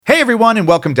everyone, and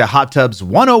welcome to Hot Tubs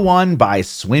 101 by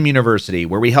Swim University,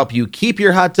 where we help you keep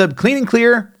your hot tub clean and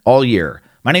clear all year.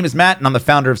 My name is Matt, and I'm the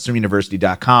founder of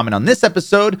SwimUniversity.com, and on this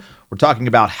episode, we're talking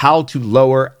about how to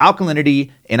lower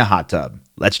alkalinity in a hot tub.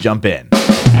 Let's jump in.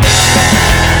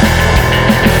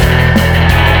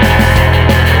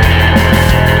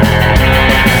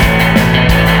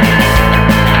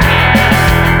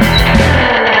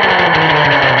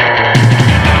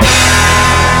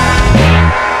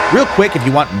 Real quick, if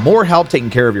you want more help taking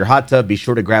care of your hot tub, be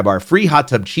sure to grab our free hot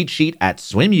tub cheat sheet at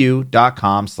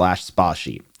swimu.com/spa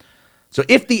sheet. So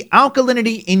if the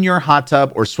alkalinity in your hot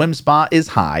tub or swim spa is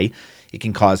high, it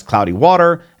can cause cloudy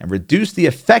water and reduce the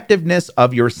effectiveness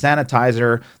of your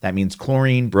sanitizer. That means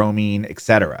chlorine, bromine,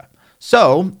 etc.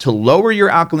 So to lower your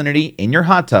alkalinity in your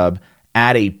hot tub,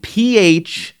 add a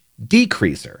pH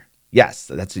decreaser. Yes,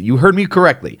 you heard me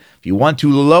correctly. If you want to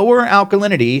lower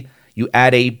alkalinity, you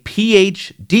add a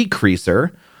pH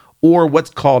decreaser, or what's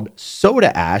called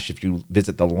soda ash if you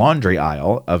visit the laundry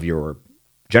aisle of your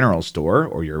general store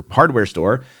or your hardware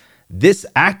store. This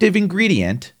active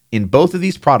ingredient in both of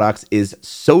these products is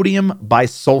sodium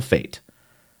bisulfate,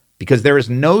 because there is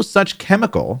no such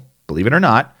chemical, believe it or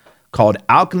not, called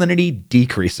alkalinity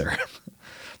decreaser.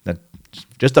 That's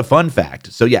just a fun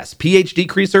fact. So yes, pH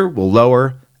decreaser will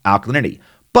lower alkalinity.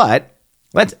 But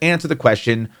let's answer the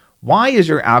question, why is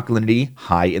your alkalinity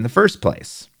high in the first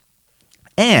place?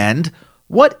 And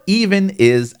what even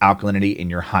is alkalinity in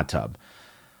your hot tub?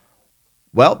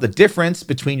 Well, the difference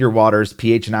between your water's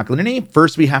pH and alkalinity,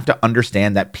 first we have to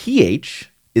understand that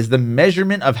pH is the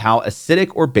measurement of how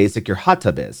acidic or basic your hot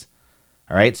tub is.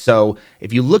 All right, so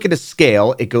if you look at a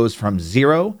scale, it goes from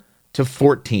 0 to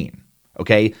 14,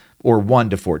 okay? Or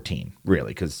 1 to 14, really,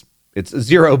 because it's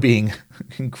 0 being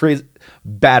crazy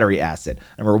battery acid,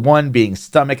 number 1 being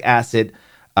stomach acid,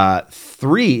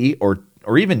 3 or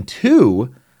even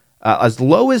 2, as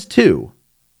low as 2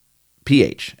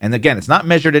 pH. And again, it's not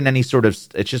measured in any sort of,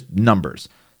 it's just numbers.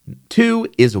 2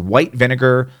 is white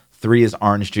vinegar, 3 is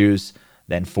orange juice,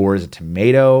 then 4 is a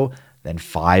tomato, then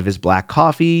 5 is black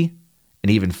coffee,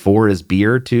 and even 4 is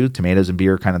beer too. Tomatoes and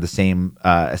beer are kind of the same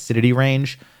acidity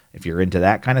range, if you're into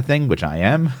that kind of thing, which I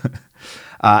am.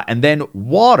 And then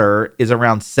water is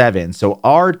around 7. So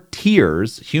our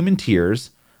tiers, human tiers,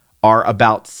 are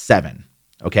about 7,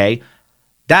 okay?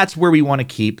 That's where we want to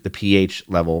keep the pH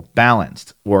level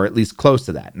balanced, or at least close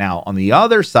to that. Now, on the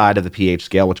other side of the pH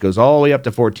scale, which goes all the way up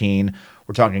to 14,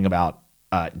 we're talking about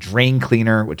drain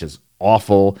cleaner, which is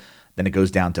awful. Then it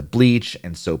goes down to bleach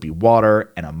and soapy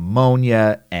water and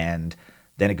ammonia, and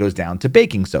then it goes down to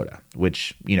baking soda,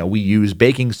 which, we use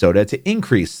baking soda to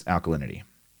increase alkalinity.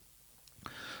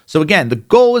 So again, the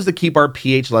goal is to keep our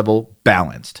pH level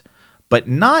balanced, but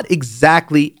not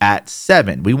exactly at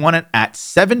 7. We want it at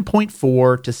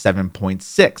 7.4 to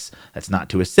 7.6. That's not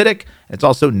too acidic. It's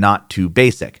also not too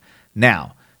basic.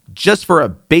 Now, just for a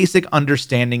basic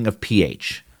understanding of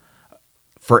pH,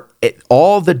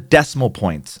 all the decimal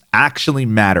points actually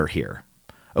matter here.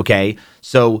 Okay,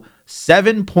 so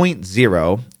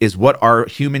 7.0 is what our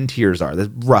human tears are,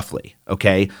 roughly,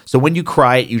 okay? So when you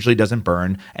cry, it usually doesn't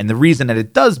burn, and the reason that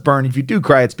it does burn if you do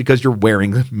cry, it's because you're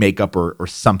wearing makeup or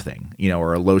something,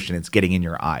 or a lotion, it's getting in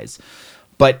your eyes.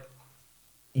 But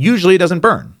usually it doesn't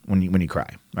burn when you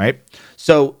cry, right?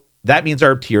 So that means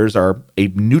our tears are a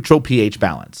neutral pH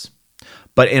balance.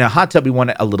 But in a hot tub, we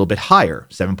want it a little bit higher,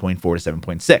 7.4 to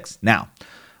 7.6. Now,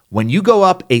 when you go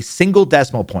up a single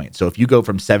decimal point, so if you go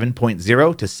from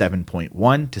 7.0 to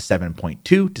 7.1 to 7.2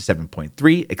 to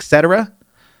 7.3, etc.,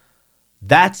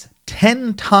 that's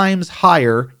 10 times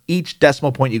higher each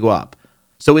decimal point you go up.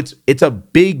 So it's a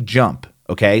big jump,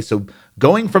 okay? So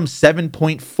going from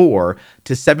 7.4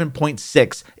 to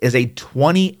 7.6 is a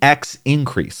 20x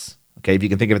increase, okay, if you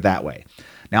can think of it that way.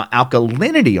 Now,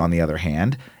 alkalinity, on the other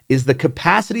hand, is the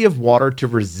capacity of water to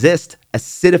resist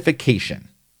acidification.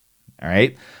 All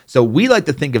right. So we like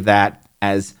to think of that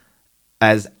as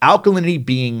alkalinity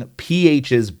being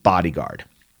pH's bodyguard,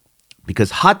 because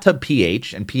hot tub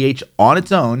pH and pH on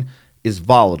its own is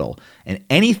volatile, and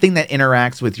anything that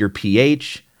interacts with your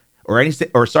pH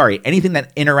anything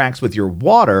that interacts with your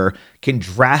water can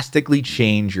drastically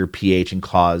change your pH and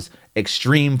cause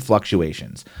extreme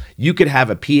fluctuations. You could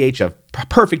have a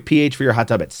perfect pH for your hot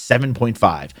tub at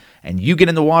 7.5, and you get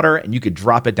in the water and you could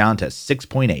drop it down to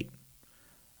 6.8.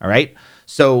 All right.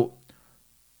 So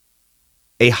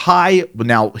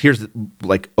now here's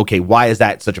okay, why is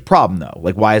that such a problem though?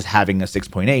 Why is having a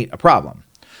 6.8 a problem?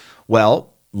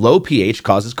 Well, low pH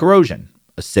causes corrosion.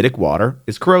 Acidic water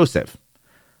is corrosive.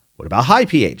 What about high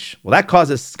pH? Well, that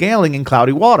causes scaling in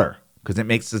cloudy water because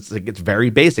it's very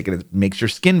basic and it makes your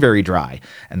skin very dry.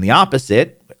 And the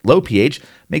opposite, low pH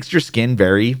makes your skin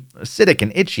very acidic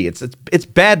and itchy. It's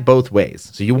bad both ways.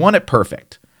 So you want it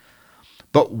perfect.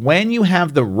 But when you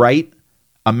have the right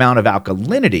amount of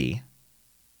alkalinity,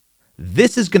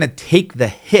 this is going to take the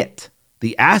hit,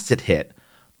 the acid hit,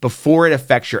 before it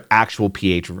affects your actual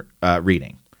pH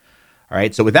reading. All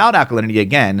right. So without alkalinity,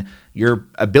 again, your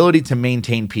ability to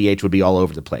maintain pH would be all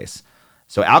over the place.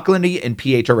 So alkalinity and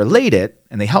pH are related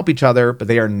and they help each other, but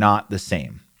they are not the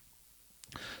same.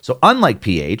 So unlike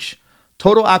pH,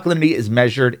 total alkalinity is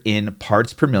measured in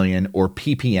parts per million, or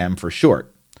ppm for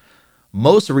short.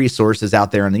 Most resources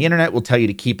out there on the internet will tell you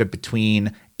to keep it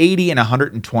between 80 and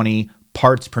 120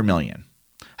 parts per million.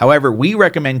 However, we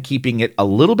recommend keeping it a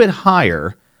little bit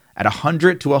higher at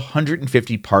 100 to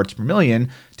 150 parts per million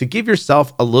to give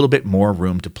yourself a little bit more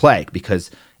room to play,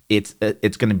 because it's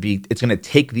going to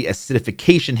take the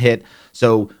acidification hit.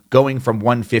 So going from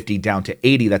 150 down to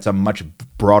 80, that's a much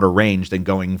broader range than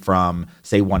going from,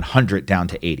 say, 100 down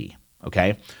to 80.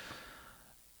 Okay.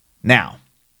 Now,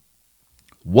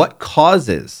 what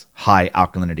causes high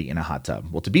alkalinity in a hot tub?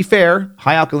 Well, to be fair,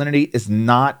 high alkalinity is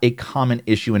not a common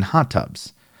issue in hot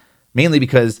tubs, mainly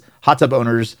because hot tub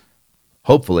owners,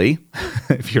 hopefully,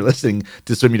 if you're listening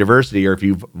to Swim University, or if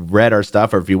you've read our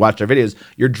stuff, or if you watched our videos,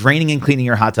 you're draining and cleaning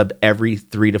your hot tub every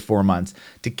 3 to 4 months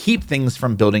to keep things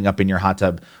from building up in your hot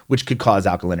tub, which could cause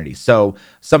alkalinity. So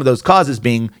some of those causes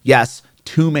being, yes,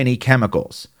 too many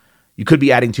chemicals. You could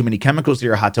be adding too many chemicals to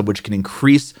your hot tub, which can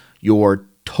increase your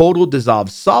total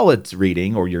dissolved solids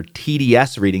reading, or your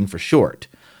TDS reading for short.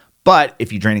 But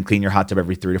if you drain and clean your hot tub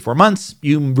every 3 to 4 months,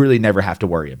 you really never have to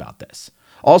worry about this.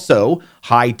 Also,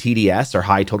 high TDS, or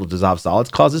high total dissolved solids,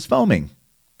 causes foaming.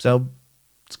 So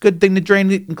it's a good thing to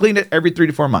drain it and clean it every 3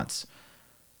 to 4 months.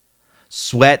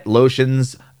 Sweat,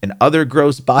 lotions, and other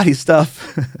gross body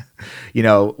stuff,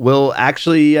 will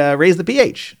actually raise the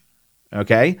pH.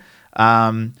 Okay.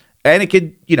 And it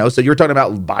could, so you're talking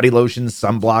about body lotions,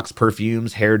 sunblocks,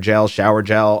 perfumes, hair gel, shower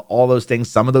gel, all those things.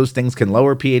 Some of those things can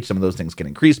lower pH. Some of those things can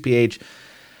increase pH.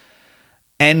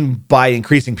 And by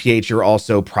increasing pH, you're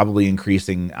also probably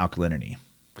increasing alkalinity,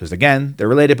 because again, they're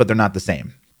related, but they're not the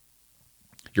same.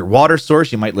 Your water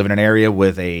source, you might live in an area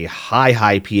with a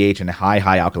high pH and a high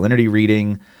alkalinity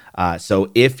reading. So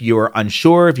if you're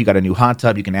unsure, if you got a new hot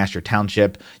tub, you can ask your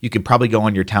township. You could probably go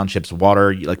on your township's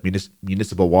water, like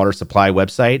municipal water supply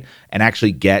website, and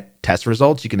actually get test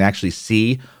results. You can actually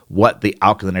see what the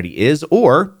alkalinity is,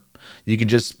 or you can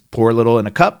just pour a little in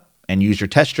a cup and use your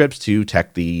test strips to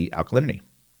check the alkalinity.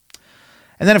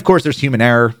 And then, of course, there's human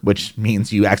error, which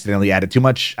means you accidentally added too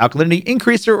much alkalinity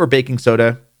increaser or baking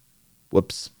soda.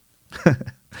 Whoops.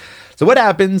 So what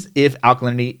happens if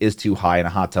alkalinity is too high in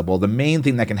a hot tub? Well, the main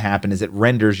thing that can happen is it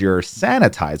renders your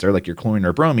sanitizer, like your chlorine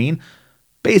or bromine,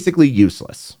 basically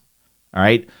useless. All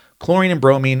right? Chlorine and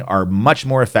bromine are much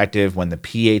more effective when the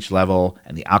pH level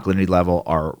and the alkalinity level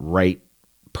are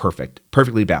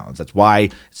perfectly balanced. That's why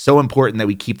it's so important that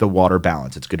we keep the water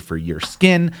balanced. It's good for your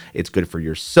skin, it's good for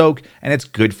your soak, and it's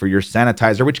good for your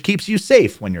sanitizer, which keeps you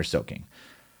safe when you're soaking.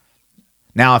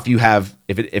 Now, if you have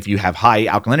high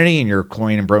alkalinity and your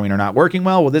chlorine and bromine are not working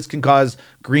well, this can cause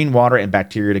green water and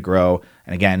bacteria to grow,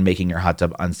 and again, making your hot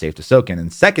tub unsafe to soak in.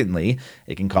 And secondly,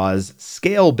 it can cause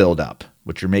scale buildup,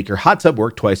 which will make your hot tub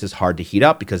work twice as hard to heat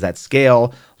up, because that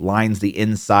scale lines the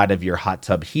inside of your hot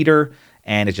tub heater,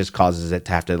 and it just causes it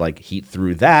to have to heat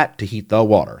through that to heat the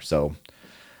water. So,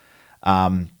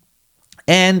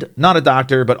 and not a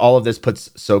doctor, but all of this puts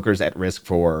soakers at risk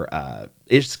for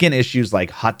skin issues like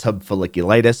hot tub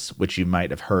folliculitis, which you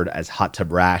might have heard as hot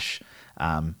tub rash.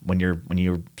 When your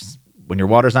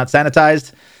water's not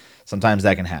sanitized, sometimes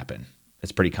that can happen.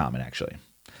 It's pretty common, actually.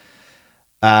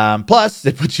 Plus,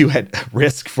 it puts you at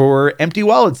risk for empty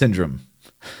wallet syndrome,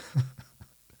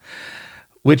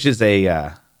 which is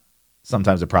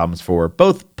sometimes a problem for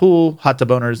both pool, hot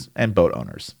tub owners, and boat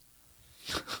owners.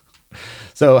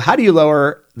 So how do you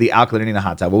lower the alkalinity in a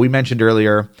hot tub? Well, we mentioned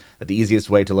earlier that the easiest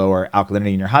way to lower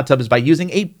alkalinity in your hot tub is by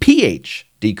using a pH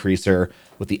decreaser,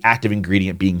 with the active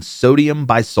ingredient being sodium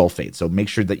bisulfate. So make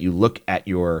sure that you look at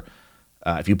your,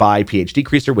 if you buy pH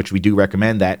decreaser, which we do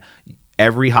recommend, that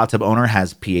every hot tub owner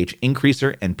has pH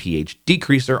increaser and pH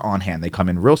decreaser on hand. They come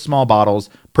in real small bottles,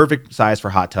 perfect size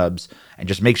for hot tubs, and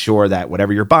just make sure that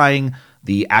whatever you're buying,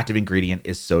 the active ingredient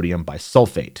is sodium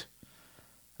bisulfate.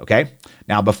 Okay.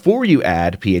 Now, before you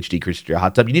add pH decreaser to your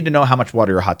hot tub, you need to know how much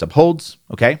water your hot tub holds.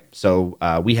 Okay. So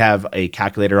we have a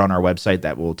calculator on our website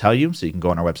that will tell you. So you can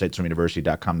go on our website,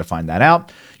 swimuniversity.com, to find that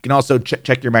out. You can also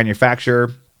check your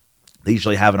manufacturer. They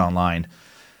usually have it online,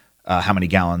 how many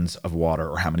gallons of water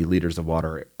or how many liters of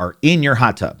water are in your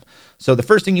hot tub. So the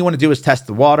first thing you want to do is test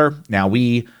the water. Now,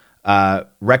 we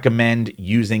recommend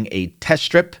using a test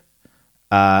strip,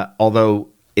 although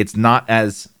it's not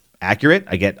as accurate.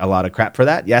 I get a lot of crap for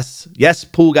that. Yes,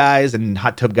 pool guys and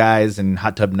hot tub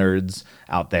nerds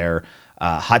out there.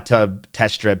 Hot tub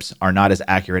test strips are not as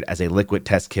accurate as a liquid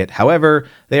test kit. However,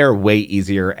 they are way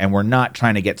easier, and we're not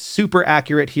trying to get super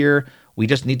accurate here. We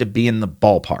just need to be in the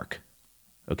ballpark.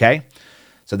 Okay?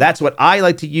 So that's what I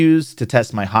like to use to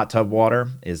test my hot tub water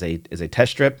is a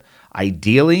test strip.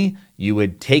 Ideally, you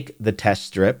would take the test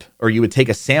strip, or you would take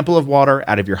a sample of water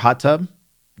out of your hot tub,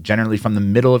 generally from the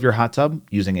middle of your hot tub,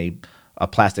 using a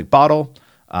plastic bottle,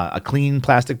 a clean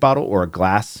plastic bottle, or a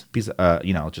glass piece,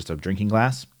 just a drinking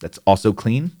glass that's also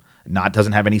clean,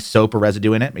 doesn't have any soap or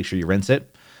residue in it. Make sure you rinse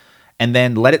it, and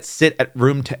then let it sit at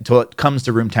till it comes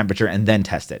to room temperature, and then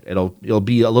test it. It'll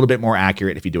be a little bit more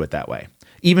accurate if you do it that way,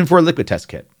 even for a liquid test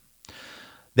kit.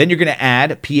 Then you're going to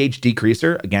add pH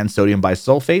decreaser, again, sodium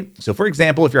bisulfate. So for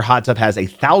example, if your hot tub has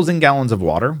 1,000 gallons of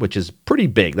water, which is pretty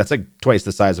big, that's like twice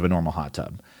the size of a normal hot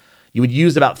tub, you would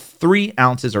use about 3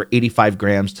 ounces or 85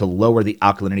 grams to lower the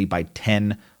alkalinity by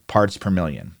 10 parts per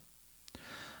million.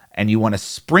 And you want to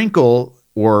sprinkle,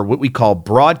 or what we call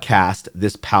broadcast,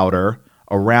 this powder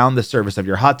around the surface of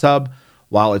your hot tub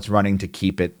while it's running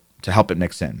to help it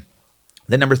mix in.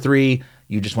 Then number 3,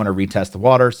 you just want to retest the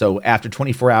water. So after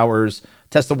 24 hours,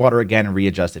 test the water again and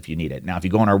readjust if you need it. Now, if you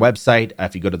go on our website,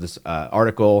 if you go to this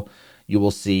article, you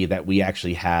will see that we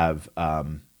actually have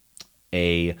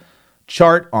a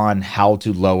chart on how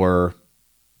to lower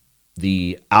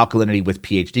the alkalinity with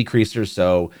pH decreasers.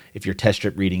 So if your test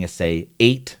strip reading is, say,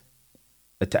 8,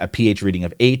 a pH reading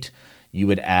of 8, you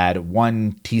would add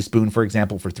 1 teaspoon, for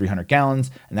example, for 300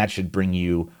 gallons, and that should bring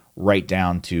you right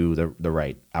down to the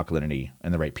right alkalinity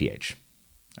and the right pH.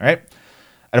 All right.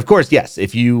 And of course, yes,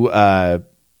 if you add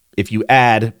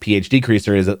pH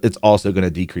decreaser, it's also going to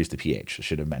decrease the pH. I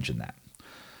should have mentioned that.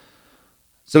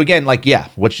 So again,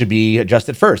 what should be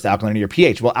adjusted first, alkalinity or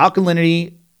pH? Well,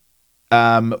 alkalinity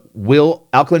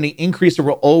increaser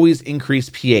will always increase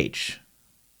pH.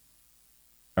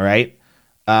 All right.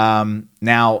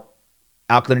 Now,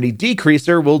 alkalinity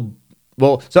decreaser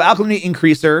so alkalinity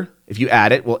increaser, if you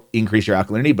add it, will increase your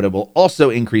alkalinity, but it will also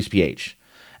increase pH.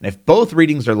 And if both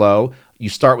readings are low, you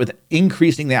start with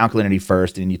increasing the alkalinity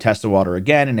first, and you test the water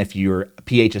again. And if your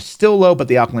pH is still low, but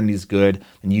the alkalinity is good,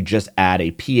 then you just add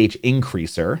a pH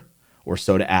increaser, or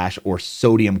soda ash, or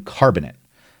sodium carbonate.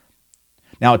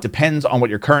 Now, it depends on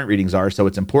what your current readings are, so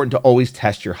it's important to always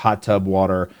test your hot tub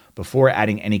water before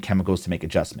adding any chemicals to make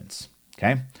adjustments.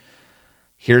 Okay?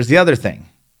 Here's the other thing.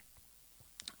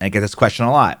 I get this question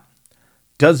a lot.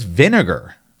 Does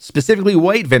vinegar, specifically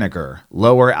white vinegar,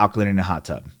 lower alkalinity in a hot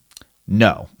tub?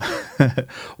 No.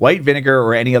 White vinegar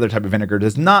or any other type of vinegar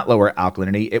does not lower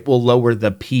alkalinity. It will lower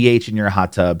the pH in your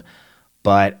hot tub,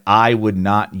 but I would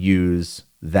not use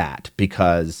that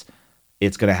because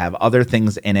it's going to have other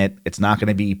things in it. It's not going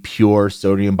to be pure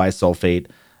sodium bisulfate,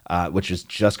 which is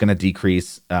just going to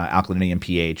decrease alkalinity and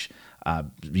pH.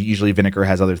 Usually vinegar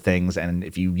has other things, and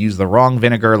if you use the wrong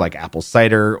vinegar, like apple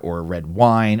cider or red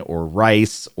wine or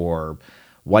rice or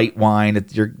white wine,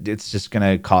 it's just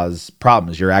going to cause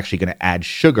problems. You're actually going to add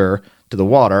sugar to the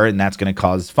water, and that's going to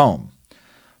cause foam.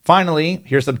 Finally,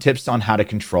 here's some tips on how to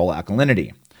control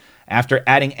alkalinity. After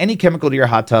adding any chemical to your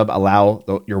hot tub, allow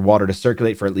your water to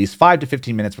circulate for at least 5 to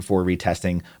 15 minutes before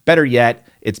retesting. Better yet,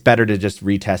 it's better to just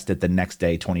retest it the next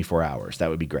day, 24 hours. That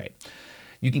would be great.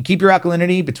 You can keep your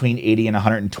alkalinity between 80 and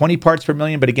 120 parts per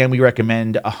million, but again, we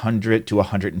recommend 100 to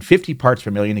 150 parts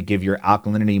per million to give your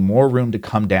alkalinity more room to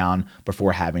come down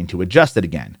before having to adjust it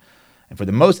again. And for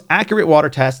the most accurate water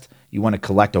test, you want to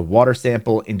collect a water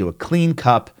sample into a clean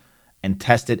cup and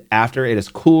test it after it is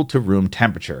cooled to room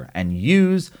temperature, and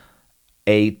use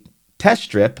a test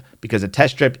strip, because a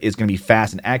test strip is going to be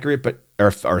fast and accurate,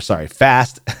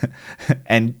 fast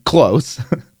and close.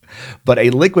 But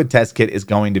a liquid test kit is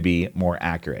going to be more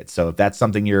accurate. So if that's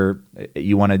something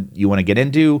you want to get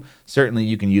into, certainly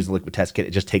you can use a liquid test kit.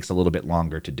 It just takes a little bit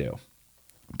longer to do.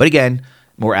 But again,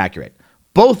 more accurate.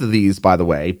 Both of these, by the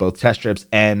way, both test strips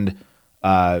and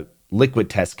liquid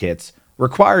test kits,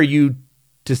 require you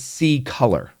to see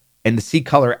color and to see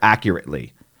color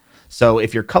accurately. So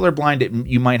if you're colorblind,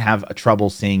 you might have a trouble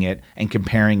seeing it and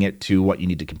comparing it to what you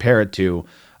need to compare it to.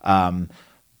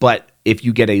 But if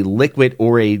you get a liquid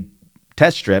or a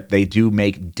test strip, they do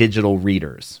make digital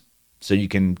readers. So you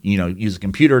can, use a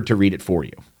computer to read it for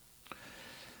you.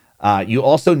 You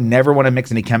also never want to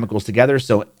mix any chemicals together,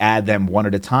 so add them one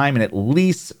at a time and at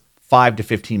least 5 to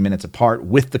 15 minutes apart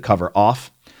with the cover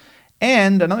off.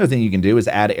 And another thing you can do is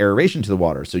add aeration to the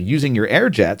water. So using your air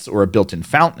jets or a built-in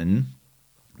fountain,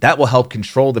 that will help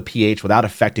control the pH without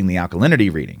affecting the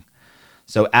alkalinity reading.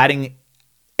 So adding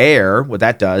air, what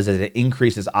that does is it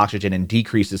increases oxygen and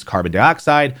decreases carbon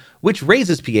dioxide, which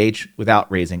raises pH without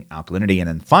raising alkalinity. And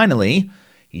then finally,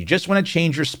 you just want to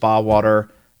change your spa water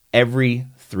every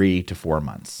 3 to 4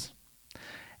 months.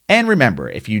 And remember,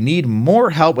 if you need more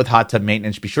help with hot tub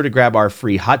maintenance, be sure to grab our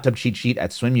free hot tub cheat sheet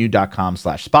at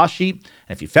swimu.com/spa sheet.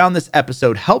 And if you found this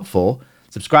episode helpful,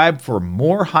 subscribe for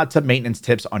more hot tub maintenance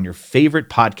tips on your favorite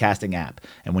podcasting app.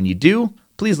 And when you do,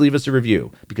 please leave us a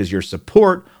review because your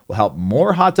support will help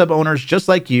more hot tub owners just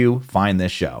like you find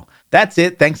this show. That's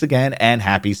it. Thanks again and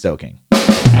happy soaking.